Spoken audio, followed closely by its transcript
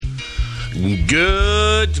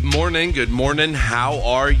Good morning. How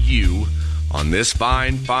are you on this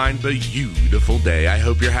fine, but beautiful day? I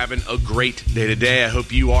hope you're having a great day today. I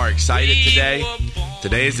hope you are excited today.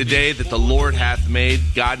 Today is the day that the Lord hath made.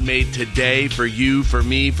 God made today for you, for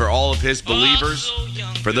me, for all of his believers,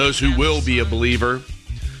 for those who will be a believer.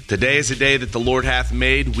 Today is the day that the Lord hath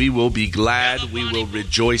made. We will be glad. We will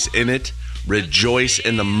rejoice in it. Rejoice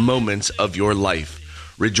in the moments of your life.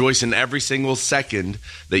 Rejoice in every single second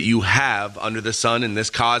that you have under the sun in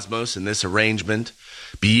this cosmos, in this arrangement.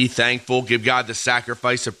 Be ye thankful. Give God the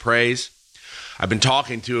sacrifice of praise. I've been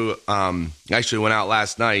talking to, actually went out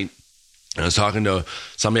last night, and I was talking to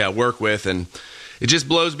somebody I work with, and it just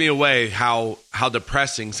blows me away how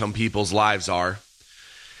depressing some people's lives are.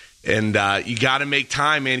 And you got to make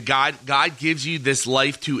time, man. God gives you this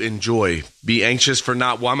life to enjoy. Be anxious for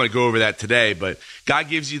not. Well, I'm going to go over that today, but God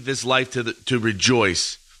gives you this life to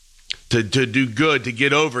rejoice, to do good, to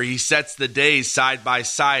get over. He sets the days side by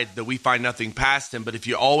side that we find nothing past him. But if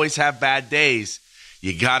you always have bad days,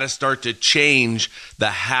 you got to start to change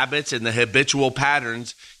the habits and the habitual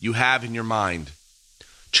patterns you have in your mind.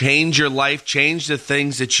 Change your life. Change the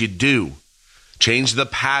things that you do. Change the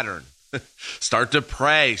pattern. Start to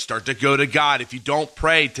pray. Start to go to God. If you don't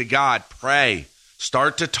pray to God, pray.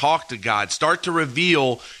 Start to talk to God. Start to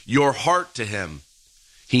reveal your heart to him.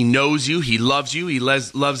 He knows you. He loves you. He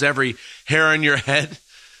loves every hair on your head.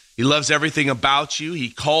 He loves everything about you. He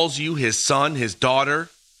calls you his son, his daughter.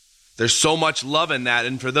 There's so much love in that.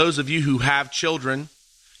 And for those of you who have children,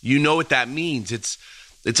 you know what that means. It's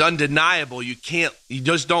undeniable. You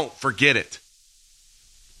just don't forget it.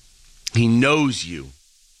 He knows you.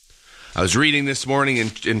 I was reading this morning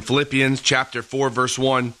in Philippians chapter 4, verse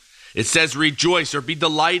 1. It says, rejoice or be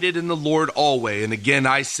delighted in the Lord always. And again,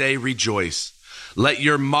 I say rejoice. Let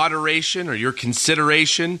your moderation or your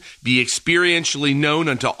consideration be experientially known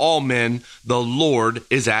unto all men. The Lord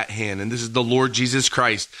is at hand. And this is the Lord Jesus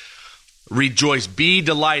Christ. Rejoice. Be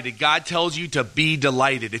delighted. God tells you to be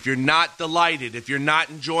delighted. If you're not delighted, if you're not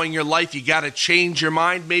enjoying your life, you got to change your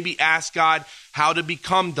mind. Maybe ask God how to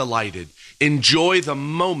become delighted. Enjoy the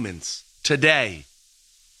moments today.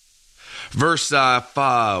 Verse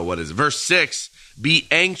 6, be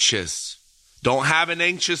anxious. Don't have an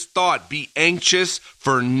anxious thought. Be anxious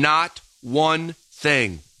for not one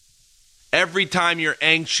thing. Every time you're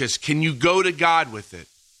anxious, can you go to God with it?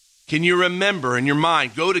 Can you remember in your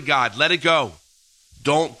mind? Go to God. Let it go.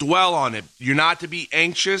 Don't dwell on it. You're not to be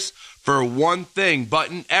anxious for one thing, but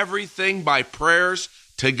in everything by prayers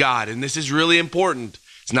to God. And this is really important.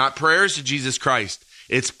 It's not prayers to Jesus Christ.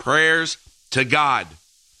 It's prayers to God.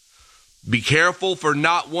 Be careful for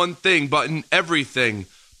not one thing, but in everything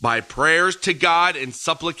by prayers to God and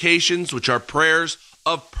supplications, which are prayers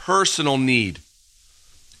of personal need.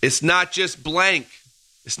 It's not just blank.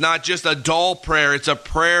 It's not just a dull prayer. It's a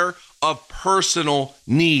prayer of personal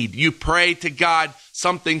need. You pray to God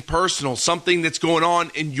something personal, something that's going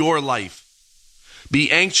on in your life. Be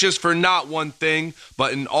anxious for not one thing,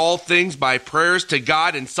 but in all things by prayers to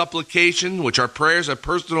God and supplication, which are prayers of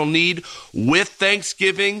personal need, with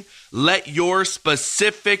thanksgiving, let your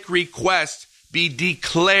specific request be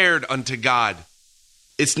declared unto God.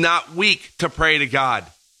 It's not weak to pray to God.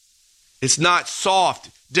 It's not soft.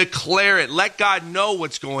 Declare it. Let God know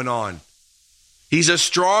what's going on. He's a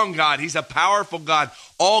strong God. He's a powerful God.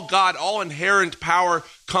 All inherent power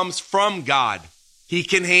comes from God. He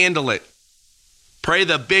can handle it. Pray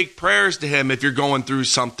the big prayers to him if you're going through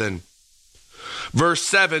something. Verse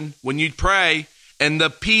 7, when you pray, and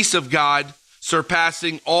the peace of God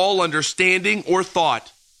surpassing all understanding or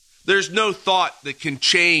thought. There's no thought that can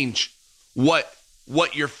change what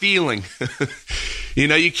you're feeling.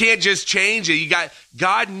 You can't just change it.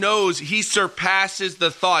 God knows. He surpasses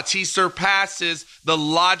the thoughts. He surpasses the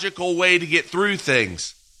logical way to get through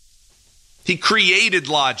things. He created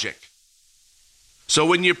logic. So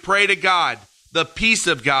when you pray to God, the peace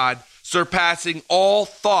of God surpassing all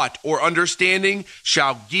thought or understanding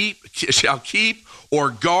shall keep or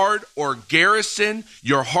guard or garrison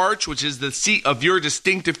your hearts, which is the seat of your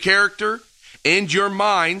distinctive character, and your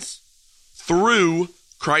minds through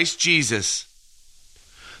Christ Jesus.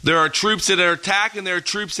 There are troops that attack and there are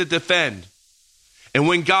troops that defend. And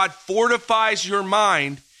when God fortifies your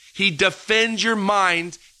mind, he defends your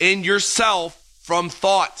mind and yourself from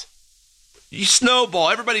thought. You snowball.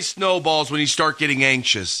 Everybody snowballs when you start getting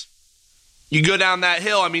anxious. You go down that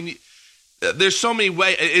hill. There's so many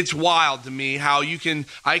ways. It's wild to me how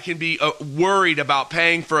I can be worried about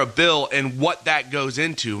paying for a bill and what that goes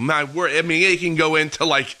into. It can go into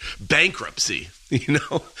like bankruptcy.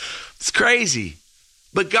 It's crazy.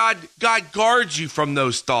 But God guards you from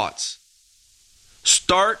those thoughts.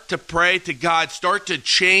 Start to pray to God. Start to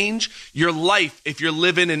change your life if you're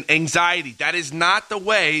living in anxiety. That is not the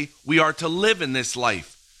way we are to live in this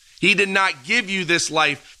life. He did not give you this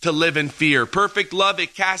life to live in fear. Perfect love,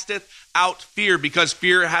 it casteth out fear, because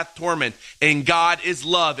fear hath torment. And God is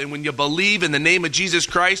love. And when you believe in the name of Jesus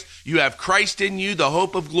Christ, you have Christ in you, the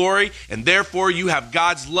hope of glory, and therefore you have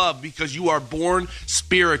God's love because you are born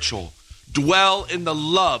spiritual. Dwell in the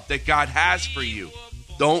love that God has for you.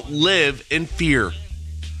 Don't live in fear.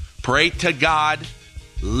 Pray to God.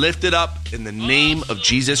 Lift it up in the name of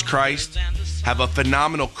Jesus Christ. Have a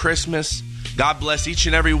phenomenal Christmas. God bless each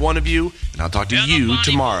and every one of you, and I'll talk to you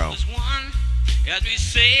tomorrow. As we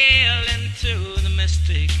sail into the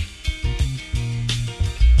mystic,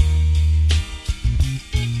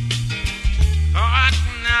 I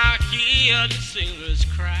can now hear the sailors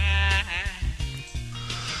cry.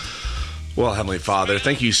 Well, Heavenly Father,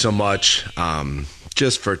 thank you so much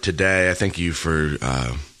just for today. I thank you for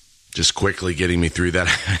just quickly getting me through that.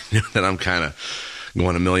 I know that I'm kind of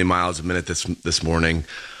going a million miles a minute this morning.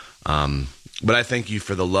 But I thank you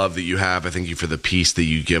for the love that you have. I thank you for the peace that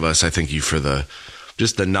you give us. I thank you for the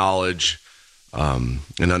knowledge and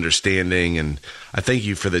understanding. And I thank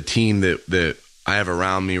you for the team that I have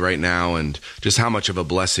around me right now, and just how much of a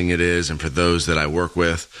blessing it is, and for those that I work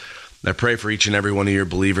with. I pray for each and every one of your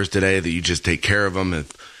believers today that you just take care of them,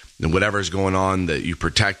 and whatever's going on, that you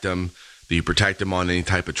protect them, on any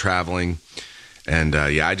type of traveling. And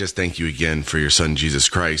I just thank you again for your son, Jesus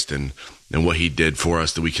Christ, and what he did for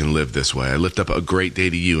us, that we can live this way. I lift up a great day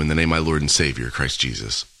to you in the name of my Lord and Savior, Christ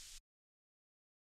Jesus.